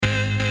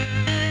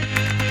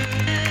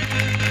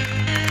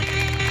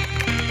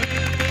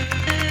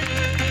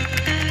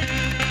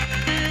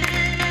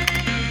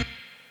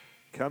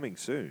Coming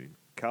soon,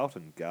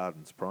 Carlton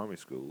Gardens Primary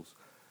School's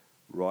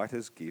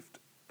Writer's Gift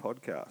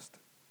podcast.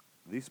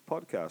 This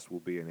podcast will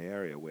be an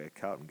area where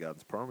Carlton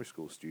Gardens Primary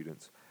School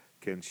students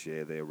can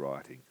share their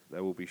writing. They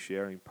will be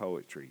sharing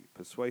poetry,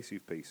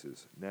 persuasive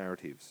pieces,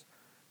 narratives.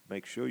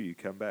 Make sure you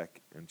come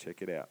back and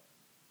check it out.